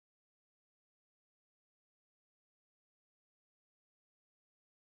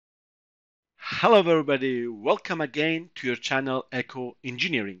Hello everybody, welcome again to your channel Eco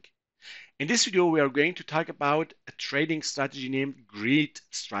Engineering. In this video we are going to talk about a trading strategy named Greed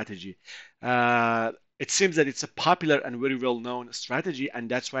Strategy. It seems that it's a popular and very well known strategy, and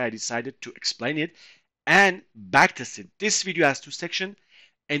that's why I decided to explain it and backtest it. This video has two sections.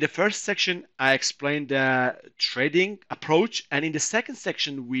 In the first section I explained the trading approach, and in the second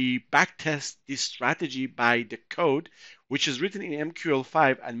section we backtest this strategy by the code which is written in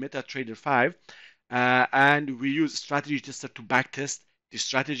MQL5 and MetaTrader 5, and we use strategy tester to backtest the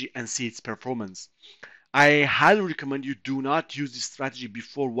strategy and see its performance. I highly recommend you do not use this strategy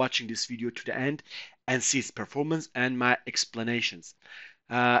before watching this video to the end and see its performance and my explanations.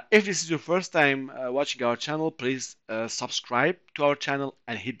 If this is your first time watching our channel, please subscribe to our channel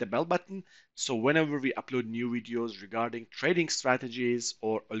and hit the bell button, so whenever we upload new videos regarding trading strategies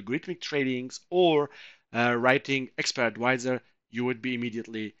or algorithmic tradings or writing expert advisor, you would be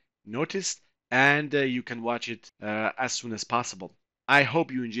immediately noticed, and you can watch it as soon as possible. I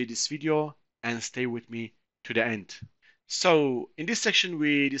hope you enjoyed this video and stay with me to the end. So in this section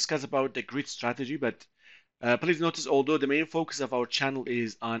we discuss about the grid strategy, but please notice, although the main focus of our channel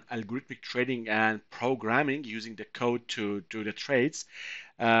is on algorithmic trading and programming using the code to do the trades,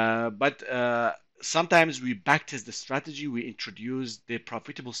 but sometimes we backtest the strategy, we introduce the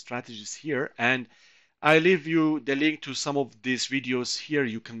profitable strategies here, and I leave you the link to some of these videos here.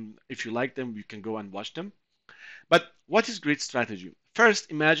 You can, if you like them, you can go and watch them. But what is grid strategy?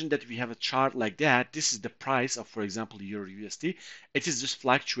 First, imagine that we have a chart like that. This is the price of, for example, Euro USD. It is just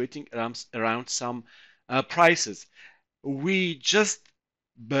fluctuating around some prices. We just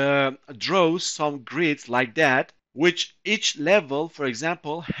draw some grids like that, which each level, for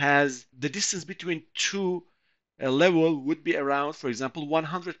example, has the distance between two level would be around, for example,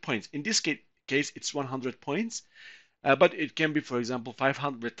 100 points. In this case, it's 100 points, but it can be, for example,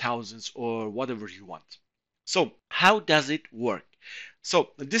 500,000 or whatever you want. So how does it work?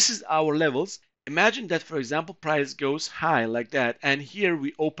 So this is our levels. Imagine that, for example, price goes high like that, and here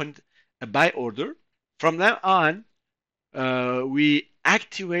we opened a buy order. From now on, we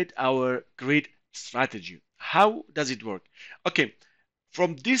activate our grid strategy. How does it work? Okay,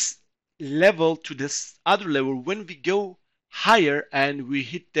 from this level to this other level, when we go higher and we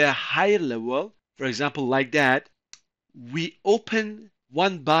hit the higher level, for example, like that, we open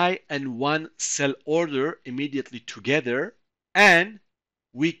one buy and one sell order immediately together, and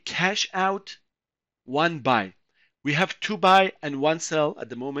we cash out one buy. We have two buy and one sell at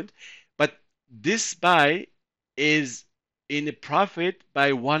the moment, but this buy is in a profit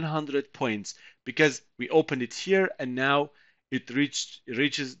by 100 points because we opened it here and now it reaches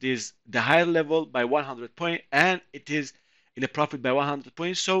the higher level by 100 points, and it is in a profit by 100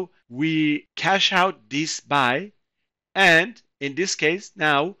 points. So we cash out this buy, and in this case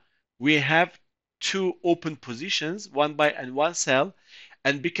now we have two open positions, one buy and one sell,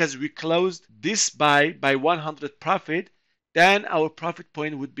 and because we closed this buy by 100 profit, then our profit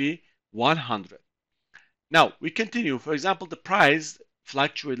point would be 100. Now we continue. For example, the price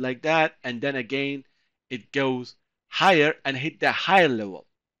fluctuate like that, and then again it goes higher and hit the higher level.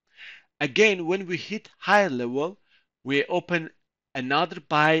 Again, when we hit higher level, we open another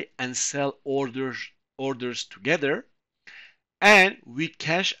buy and sell orders together, and we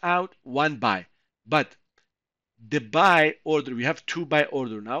cash out one buy. But the buy order, we have two buy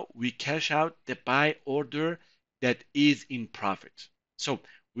order now, we cash out the buy order that is in profit. So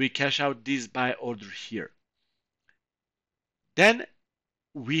we cash out this buy order here. Then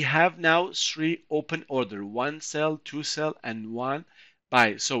we have now three open order, one sell, two sell, and one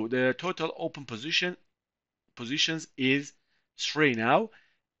buy. So the total open positions is 3 now,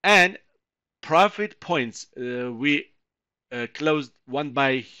 and profit points, we closed one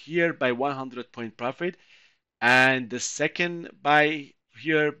buy here by 100 point profit, and the second buy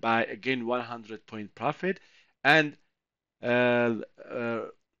here by again 100 point profit, and uh, uh,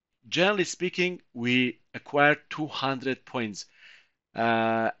 generally speaking we acquire 200 points.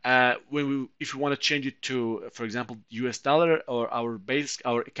 If we want to change it to, for example, US dollar or our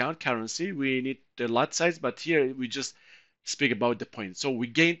account currency, we need the lot size, but here we just speak about the points. So we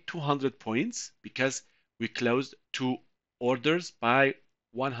gained 200 points because we closed two orders by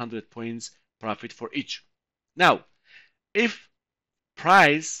 100 points profit for each. Now, if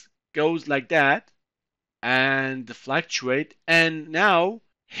price goes like that and fluctuate and now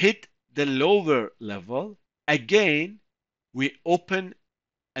hit the lower level, again we open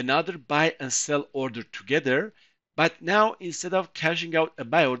another buy and sell order together, but now instead of cashing out a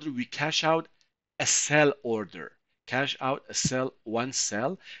buy order, we cash out a sell order. Cash out a sell, one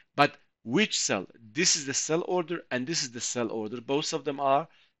sell, but which sell? This is the sell order and this is the sell order. Both of them are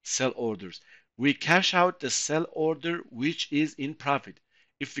sell orders. we cash out the sell order which is in profit.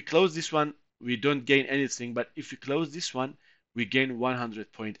 If we close this one, we don't gain anything, but if we close this one, we gain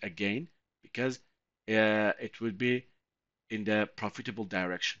 100 point again because it will be in the profitable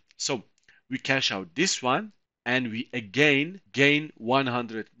direction. So we cash out this one and we again gain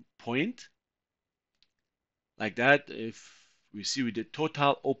 100 point like that. If we see with the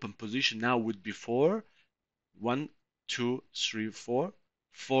total open position now would be 4, 1, 2, 3, 4,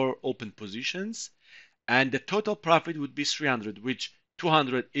 4 open positions, and the total profit would be 300, which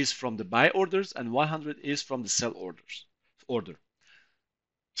 200 is from the buy orders and 100 is from the sell order.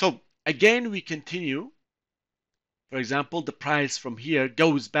 So again, we continue. For example, the price from here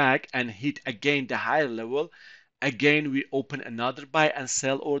goes back and hit again the higher level. Again, we open another buy and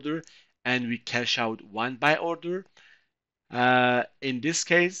sell order and we cash out one buy order. In this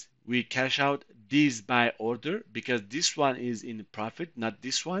case, we cash out this buy order because this one is in profit, not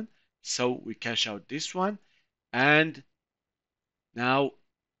this one. So we cash out this one. And now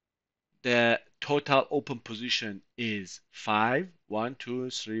the total open position is 5, 1, 2,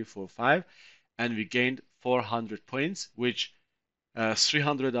 3, 4, 5. And we gained 400 points, which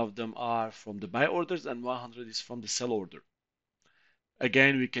 300 of them are from the buy orders and 100 is from the sell order.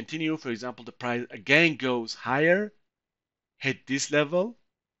 Again, we continue. For example, the price again goes higher, hit this level.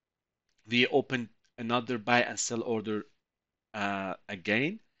 We open another buy and sell order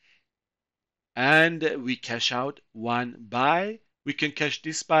again. And we cash out one buy. We can cash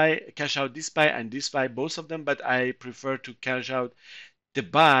out this buy and this buy, both of them, but I prefer to cash out the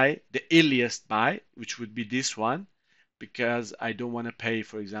buy, the earliest buy, which would be this one, because I don't want to pay,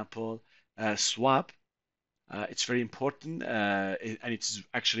 for example, a swap. It's very important, and it's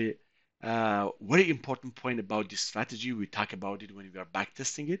actually a very important point about this strategy. We talk about it when we are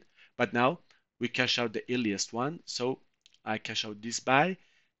backtesting it, but now we cash out the earliest one. So I cash out this buy,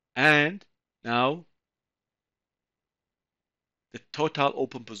 and now the total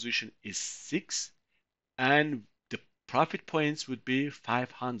open position is 6, and the profit points would be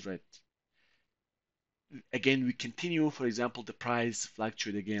 500. Again, we continue. For example, the price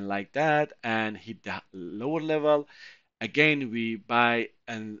fluctuate again like that and hit the lower level. Again, we buy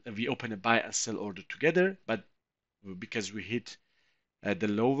and we open a buy and sell order together, but because we hit the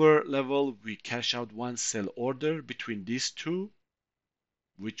lower level, we cash out one sell order between these two,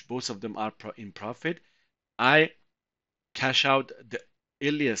 which both of them are in profit. I cash out the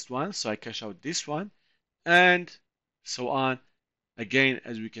earliest one, so I cash out this one, and so on. Again,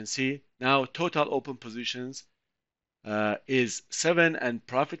 as we can see, now total open positions is 7 and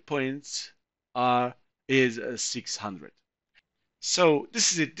profit points is 600. So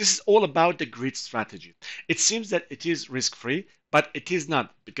this is it. This is all about the grid strategy. It seems that it is risk-free, but it is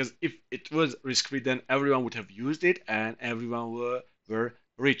not, because if it was risk-free, then everyone would have used it and everyone were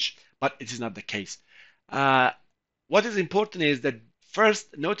rich. But it is not the case. What is important is that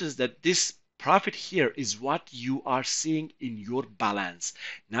first notice that this profit here is what you are seeing in your balance,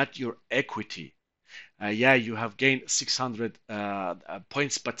 not your equity. Yeah, you have gained 600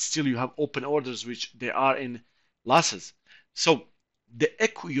 points, but still you have open orders which they are in losses. So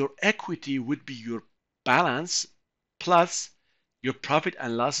your equity would be your balance plus your profit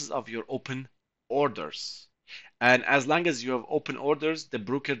and losses of your open orders. And as long as you have open orders, the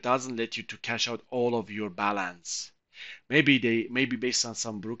broker doesn't let you to cash out all of your balance. Maybe based on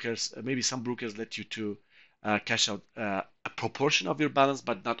some brokers, maybe some brokers let you to cash out a proportion of your balance,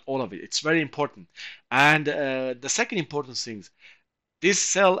 but not all of it. It's very important. And the second important thing, this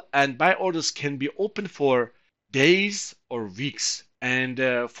sell and buy orders can be open for days or weeks.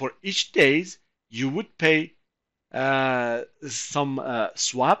 And for each days, you would pay some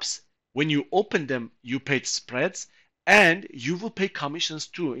swaps. When you open them, you paid spreads, and you will pay commissions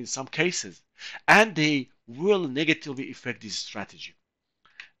too in some cases. And they will negatively affect this strategy.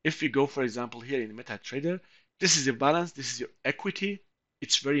 If we go, for example, here in MetaTrader, this is your balance, this is your equity.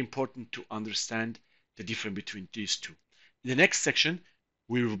 It's very important to understand the difference between these two. In the next section,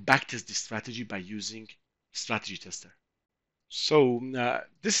 we will backtest this strategy by using strategy tester. So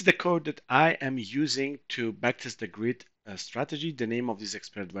this is the code that I am using to backtest the grid strategy. The name of this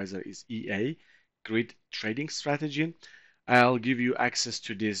expert advisor is EA, Grid Trading Strategy. I'll give you access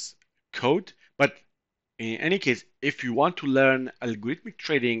to this code, but in any case, if you want to learn algorithmic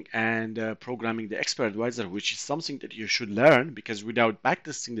trading and programming the expert advisor, which is something that you should learn, because without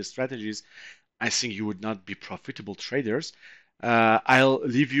backtesting the strategies, I think you would not be profitable traders. I'll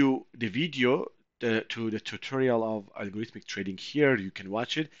leave you the video to the tutorial of algorithmic trading here. You can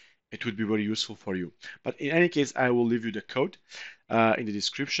watch it. It would be very useful for you. But in any case, I will leave you the code in the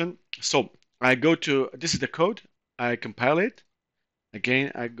description. So I go to, this is the code. I compile it.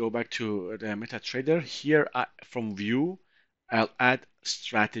 Again, I go back to the MetaTrader. Here, from view, I'll add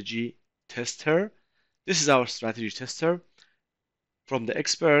strategy tester. This is our strategy tester. From the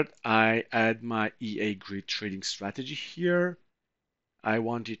expert, I add my EA grid trading strategy here. I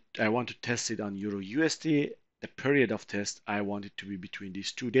want to test it on Euro USD. The period of test, I want it to be between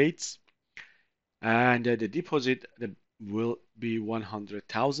these two dates. And the deposit will be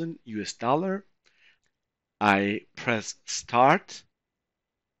 100,000 US dollar. I press start.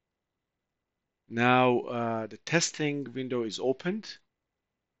 Now the testing window is opened.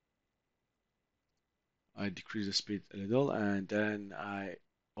 I decrease the speed a little and then I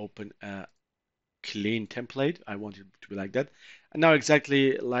open a clean template. I want it to be like that. And now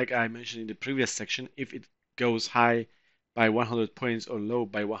exactly like I mentioned in the previous section, if it goes high by 100 points or low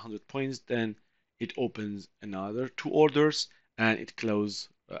by 100 points, then it opens another two orders and it closes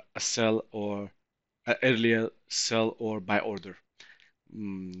a sell or an earlier sell or buy order.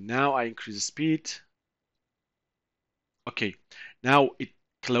 Now I increase the speed. Okay, now it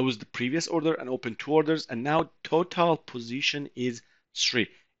closed the previous order and opened two orders, and now total position is 3.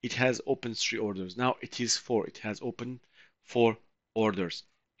 It has opened 3 orders. Now it is 4. It has opened 4 orders.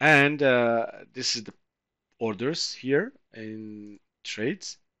 And this is the orders here in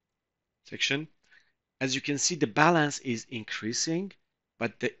trades section. As you can see, the balance is increasing,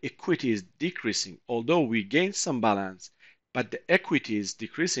 but the equity is decreasing. Although we gained some balance, but the equity is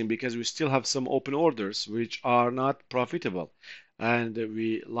decreasing because we still have some open orders which are not profitable, and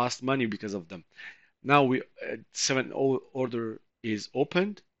we lost money because of them. Now we 7 order is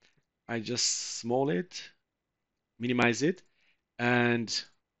opened. I just small it, minimize it, and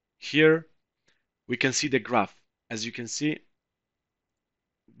here we can see the graph. As you can see,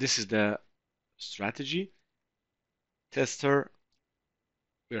 this is the strategy tester.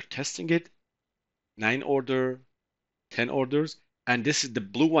 We are testing it. 9 order, 10 orders, and this is the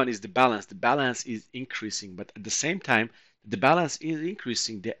blue one is the balance. The balance is increasing, but at the same time, the balance is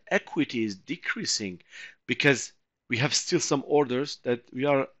increasing. The equity is decreasing because we have still some orders that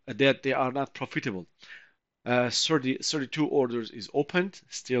they are not profitable. 32 orders is opened.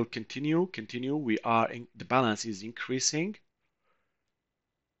 Still continue. The balance is increasing,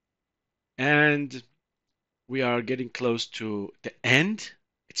 and we are getting close to the end.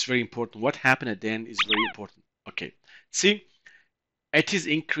 It's very important. What happened at the end is very important. Okay, see, it is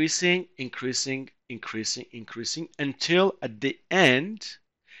increasing until at the end,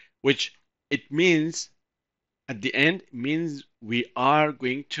 which it means at the end means we are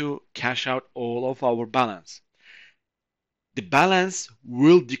going to cash out all of our balance. The balance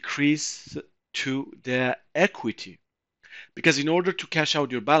will decrease to the equity because in order to cash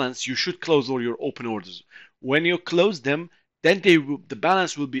out your balance, you should close all your open orders. When you close them, then the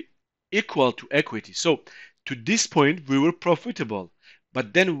balance will be equal to equity. So to this point, we were profitable.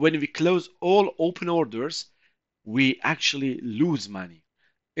 But then when we close all open orders, we actually lose money.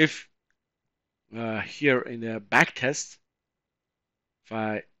 If here in the back test, if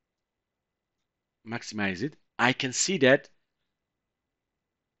I maximize it, I can see that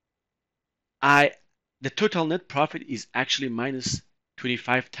the total net profit is actually minus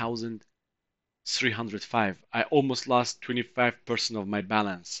 25,305. I almost lost 25% of my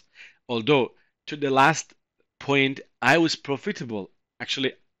balance. Although to the last point, I was profitable.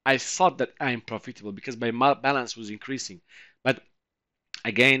 Actually, I thought that I am profitable because my balance was increasing. But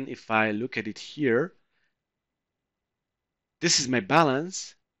again, if I look at it here, this is my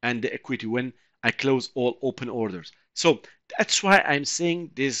balance and the equity when I close all open orders. So that's why I'm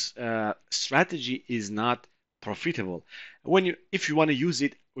saying this strategy is not profitable. If you want to use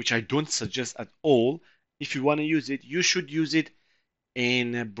it, which I don't suggest at all, if you want to use it, you should use it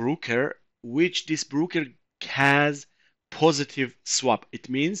in a broker, which this broker has positive swap. It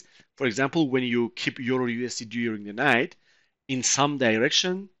means, for example, when you keep Euro USD during the night, in some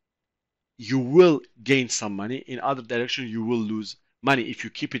direction, you will gain some money. In other direction, you will lose money. If you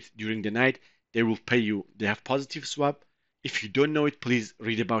keep it during the night, they will pay you. They have positive swap. If you don't know it, please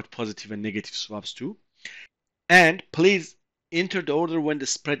read about positive and negative swaps too. And please enter the order when the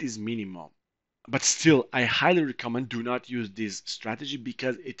spread is minimum. But still, I highly recommend do not use this strategy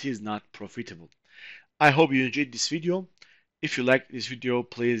because it is not profitable. I hope you enjoyed this video. If you like this video,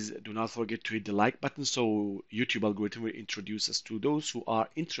 please do not forget to hit the like button so YouTube algorithm will introduce us to those who are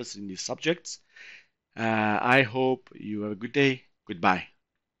interested in these subjects. I hope you have a good day. Goodbye.